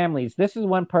soulmates and families. This is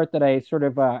one part that I sort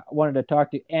of wanted to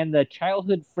talk to, and the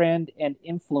childhood friend and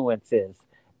influences.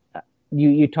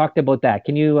 You talked about that.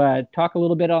 Can you talk a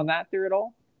little bit on that there at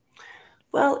all?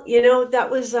 Well, that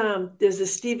was there's a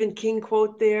Stephen King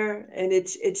quote there, and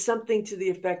it's something to the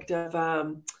effect of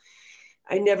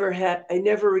I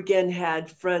never again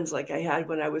had friends like I had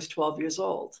when I was 12 years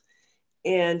old.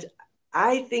 And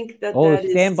I think that Oh, that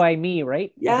Stand is, By Me,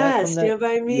 right? Is that yeah, from the? Stand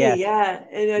By Me. Yes. Yeah.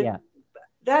 And Yeah.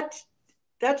 that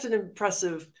that's an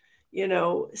impressive,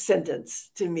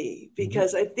 sentence to me, Hmm.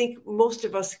 because I think most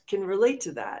of us can relate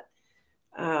to that.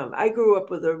 I grew up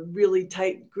with a really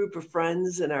tight group of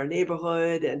friends in our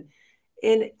neighborhood, and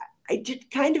I just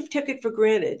kind of took it for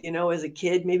granted, as a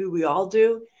kid. Maybe we all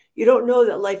do. You don't know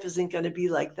that life isn't going to be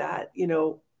like that,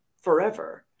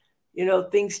 forever.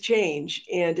 Things change,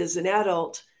 and as an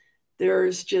adult,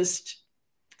 there's just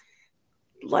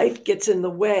life gets in the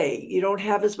way. You don't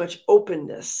have as much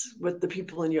openness with the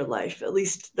people in your life. At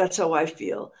least that's how I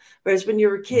feel. Whereas when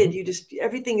you're a Hmm. kid, you just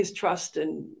everything is trust,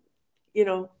 and you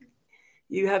know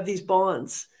you have these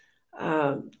bonds.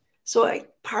 So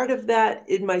part of that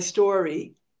in my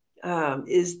story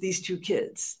is these two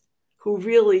kids who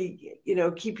really,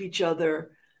 keep each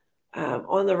other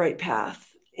on the right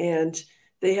path, and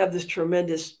they have this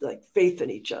tremendous like faith in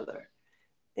each other.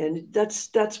 And that's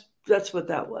what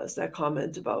that was. That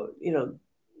comment about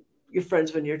your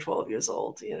friends when you're 12 years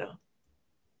old.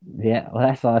 Yeah, well,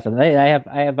 that's awesome. I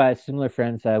have similar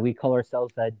friends. We call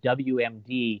ourselves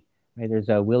WMD. Right? There's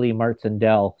Willie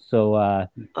Martindale. So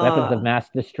weapons of Uh, mass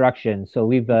destruction. So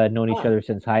we've known each uh, other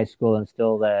since high school, and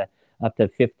still up to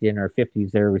 50 in our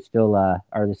 50s. There we still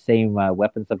are the same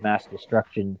weapons of mass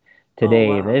destruction oh today.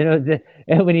 wow,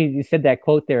 And when you said that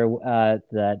quote there,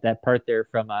 that part there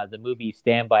from the movie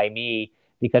Stand By Me,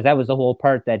 because that was the whole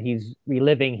part that he's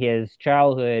reliving his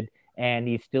childhood, and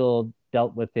he still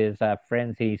dealt with his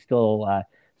friends. He still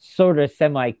sort of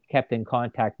semi kept in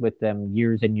contact with them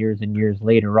years and years and years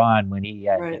later on, when he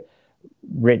had right,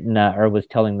 written or was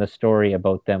telling the story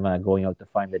about them going out to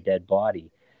find the dead body.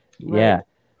 right. Yeah.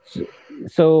 So,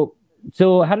 so,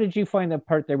 so how did you find the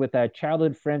part there with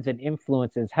childhood friends and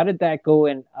influences? How did that go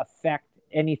and affect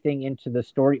anything into the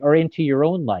story or into your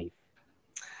own life?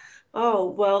 Oh,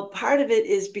 well, part of it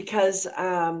is because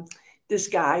this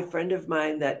guy, friend of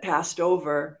mine, that passed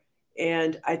over,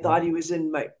 and I thought Mhm. he was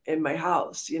in my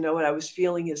house, and I was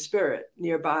feeling his spirit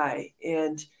nearby,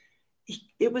 and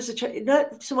it was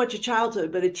not so much a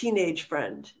childhood, but a teenage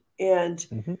friend. And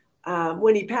Mhm.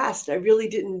 when he passed, I really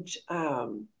didn't.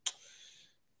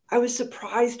 I was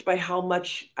surprised by how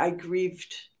much I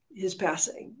grieved his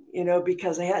passing,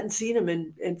 because I hadn't seen him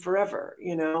in forever,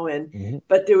 and Mhm.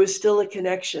 but there was still a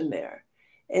connection there.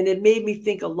 And it made me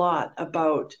think a lot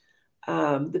about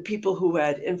the people who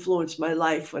had influenced my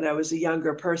life when I was a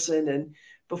younger person, and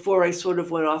before I sort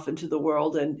of went off into the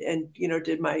world and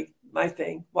did my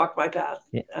thing, walked my path.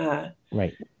 Yeah. Uh,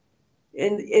 Right.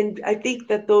 and I think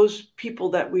that those people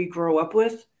that we grow up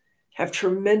with have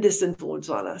tremendous influence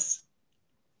on us.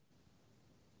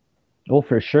 Oh,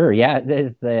 for sure. Yeah.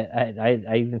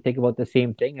 I even think about the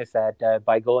same thing, is that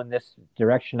by going this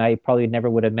direction, I probably never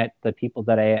would have met the people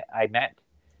that I met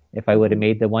if I would have Mhm.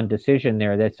 made the one decision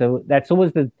there. That's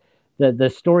always the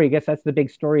story. I guess that's the big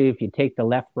story. If you take the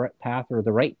left path or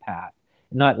the right path,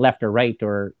 not left or right,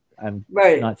 or I'm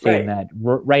Right, not saying right. that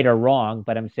right or wrong,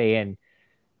 but I'm saying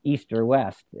east or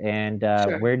west, and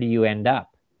Sure. where do you end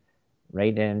up?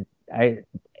 Right. And I,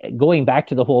 going back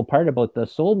to the whole part about the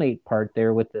soulmate part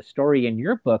there with the story in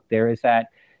your book, there is that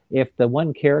if the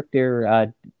one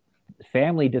character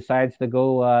family decides to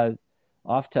go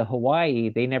off to Hawaii,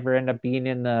 they never end up being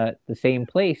in the same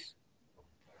place.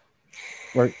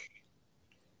 Or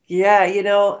Yeah,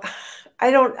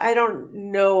 I don't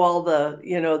know all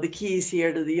the keys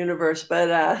here to the universe,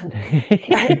 but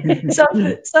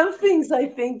some some things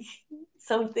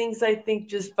I think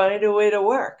just find a way to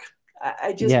work.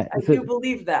 yeah, I do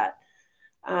believe that.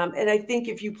 And I think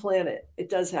if you plan it, it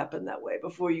does happen that way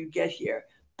before you get here.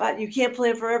 But you can't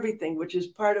plan for everything, which is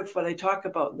part of what I talk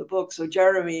about in the book. So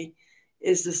Jeremy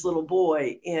is this little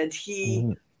boy, and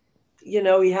mhm,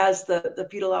 he has the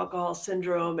fetal alcohol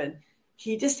syndrome, and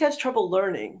he just has trouble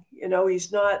learning.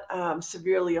 He's not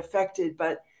severely affected,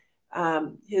 but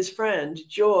his friend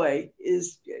Joy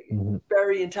is mhm,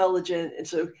 very intelligent, and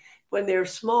so when they're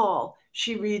small,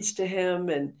 she reads to him,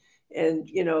 and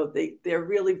they're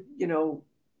really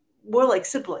more like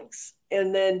siblings.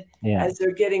 And then yeah, as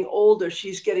they're getting older,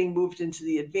 she's getting moved into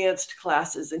the advanced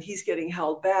classes, and he's getting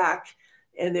held back,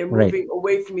 and they're right. moving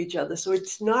away from each other. So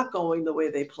it's not going the way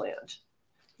they planned,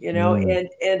 Mm,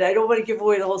 and I don't want to give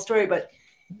away the whole story, but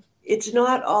it's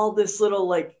not all this little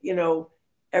like,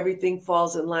 everything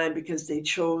falls in line because they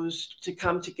chose to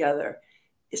come together.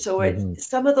 So mhm.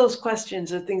 some of those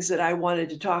questions are things that I wanted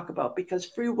to talk about, because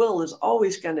free will is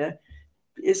always going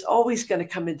to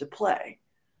come into play.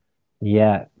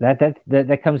 Yeah,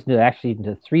 that comes to actually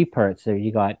into three parts. There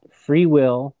you got free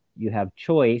will,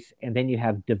 choice, and then you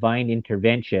have divine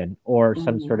intervention or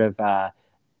some sort of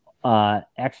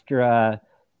extra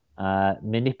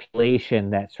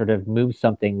manipulation that sort of moves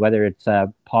something, whether it's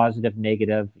positive,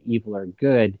 negative, evil, or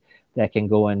good, that can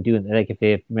go and do it. Like if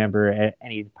you remember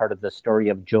any part of the story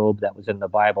of Job that was in the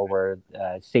Bible, where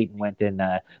Satan went and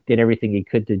did everything he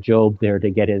could to Job there to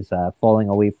get his falling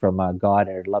away from God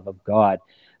or love of God.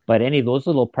 But any of those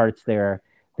little parts there,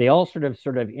 they all sort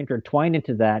of intertwine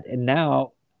into that. And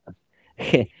now,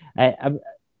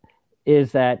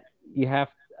 is that you have,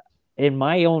 in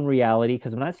my own reality,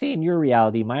 because I'm not saying your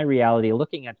reality, my reality,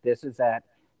 looking at this is that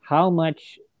how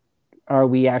much are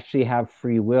we actually have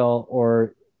free will,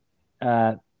 or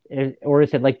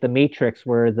is it like the Matrix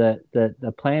where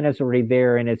the plan is already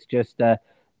there and it's just the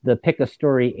pick a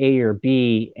story A or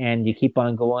B and you keep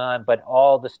on going on, but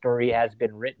all the story has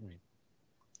been written?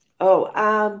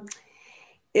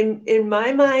 In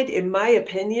my mind, in my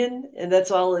opinion, and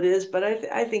that's all it is, but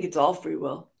I think it's all free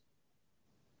will.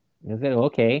 Is it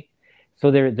okay? So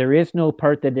there is no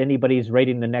part that anybody's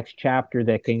writing the next chapter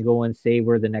that can go and say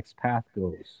where the next path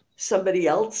goes. Somebody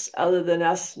else other than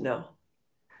us, no.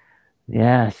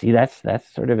 Yeah, see, that's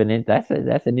sort of that's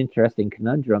an interesting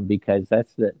conundrum, because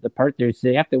that's the part there's,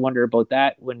 you have to wonder about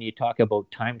that when you talk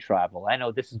about time travel. I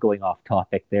know this is going off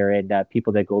topic there, and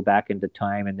people that go back into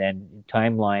time and then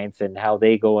timelines and how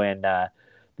they go and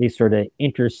they sort of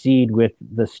intercede with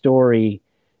the story.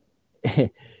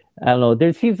 I don't know.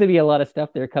 There seems to be a lot of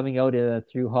stuff there coming out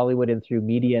through Hollywood and through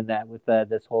media, and that with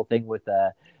this whole thing with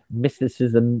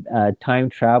mysticism, time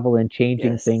travel, and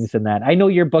changing things, and that. I know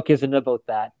your book isn't about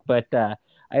that, but I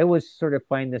always sort of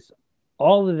find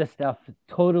all of this stuff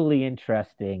totally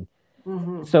interesting.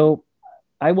 Mm-hmm. So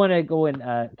I want to go and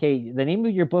okay. The name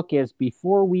of your book is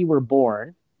Before We Were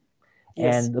Born,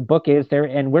 and the book is there.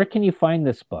 And where can you find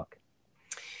this book?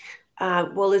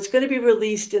 Well, it's going to be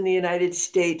released in the United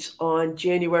States on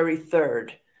January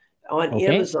 3rd on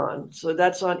Amazon. So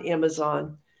that's on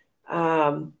Amazon.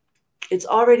 It's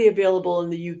already available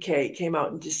in the UK. It came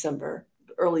out in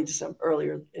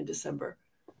earlier in December.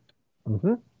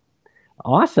 Mm-hmm.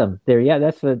 Awesome. There, yeah,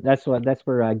 that's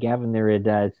where Gavin there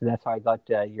does. So that's how I got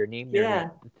your name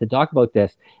there to talk about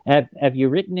this. Have you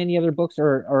written any other books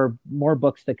or more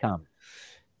books to come?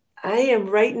 I am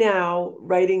right now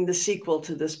writing the sequel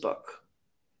to this book.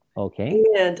 Okay.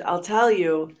 And I'll tell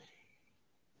you,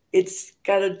 it's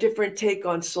got a different take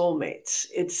on soulmates.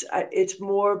 It's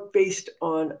more based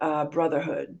on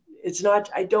brotherhood. It's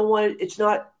not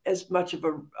as much of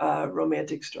a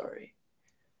romantic story.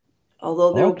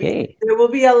 Although there will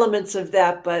be elements of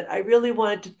that, but I really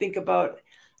wanted to think about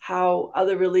how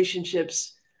other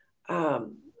relationships are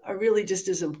really just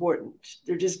as important.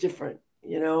 They're just different,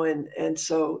 and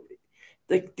so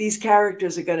these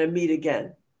characters are going to meet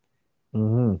again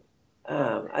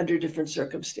under different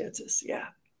circumstances. Yeah.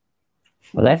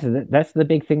 Well, that's the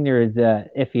big thing there is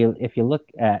if you look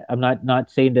at, I'm not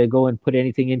saying to go and put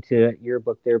anything into your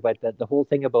book there, but the whole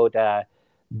thing about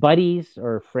buddies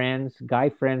or friends, guy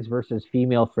friends versus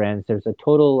female friends, there's a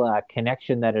total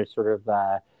connection that is sort of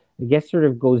I guess sort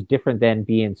of goes different than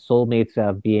being soulmates,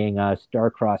 of being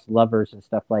star-crossed lovers and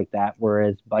stuff like that,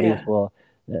 whereas buddies will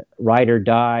ride or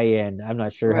die. And I'm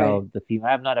not sure how the female,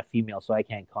 I'm not a female, so I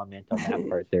can't comment on that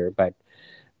part there, but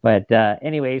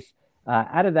anyways,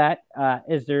 out of that,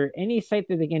 is there any site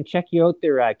that they can check you out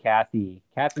there, Kathy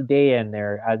Day in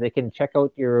there? They can check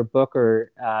out your book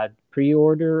or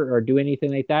pre-order or do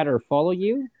anything like that or follow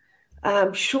you?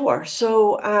 Sure.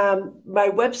 So my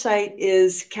website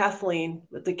is Kathleen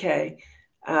with the K,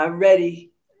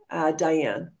 Ready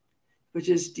Diane, which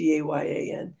is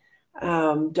DAYAN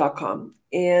 .com.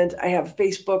 And I have a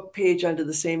Facebook page under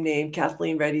the same name,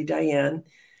 Kathleen Ready Diane.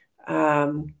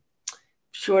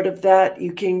 Short of that,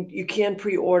 you can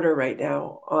pre-order right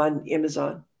now on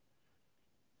Amazon.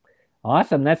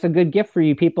 Awesome. That's a good gift for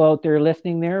you people out there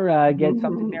listening there. Get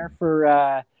something there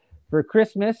for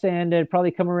Christmas, and it'd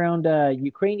probably come around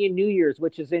Ukrainian New Year's,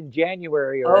 which is in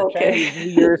January, or Chinese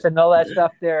New Year's and all that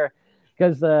stuff there.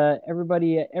 Because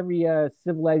every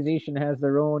civilization has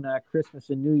their own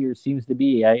Christmas and New Year's, seems to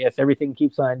be. I guess everything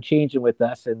keeps on changing with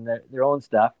us and their own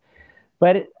stuff.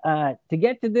 But to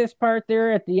get to this part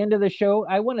there at the end of the show,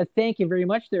 I want to thank you very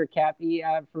much there, Kathy,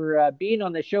 for being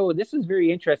on the show. This is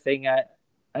very interesting.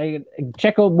 I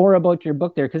check out more about your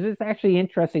book there, because it's actually an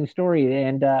interesting story.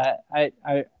 And I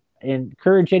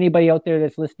encourage anybody out there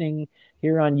that's listening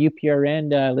here on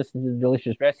UPRN, listen to the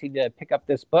Delicious Recipe, to pick up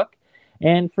this book.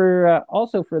 And for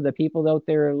also for the people out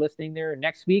there listening there,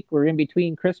 next week, we're in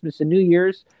between Christmas and New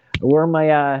Year's. I wore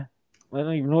my I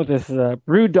don't even know what this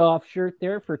Rudolph shirt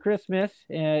there for Christmas.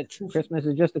 Christmas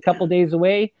is just a couple days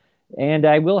away. And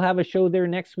I will have a show there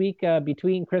next week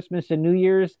between Christmas and New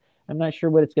Year's. I'm not sure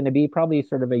what it's going to be, probably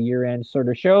sort of a year-end sort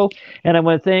of show. And I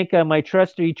want to thank my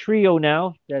trusty trio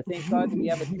now. Thank God we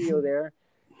have a trio there.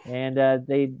 And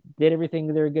they did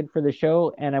everything very good for the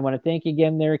show. And I want to thank you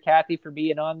again there, Kathy, for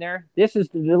being on there. This is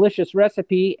The Delicious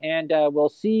Recipe, and we'll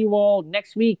see you all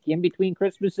next week in between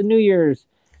Christmas and New Year's.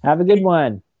 Have a good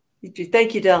one.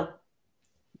 Thank you, Del.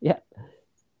 Yeah.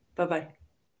 Bye-bye.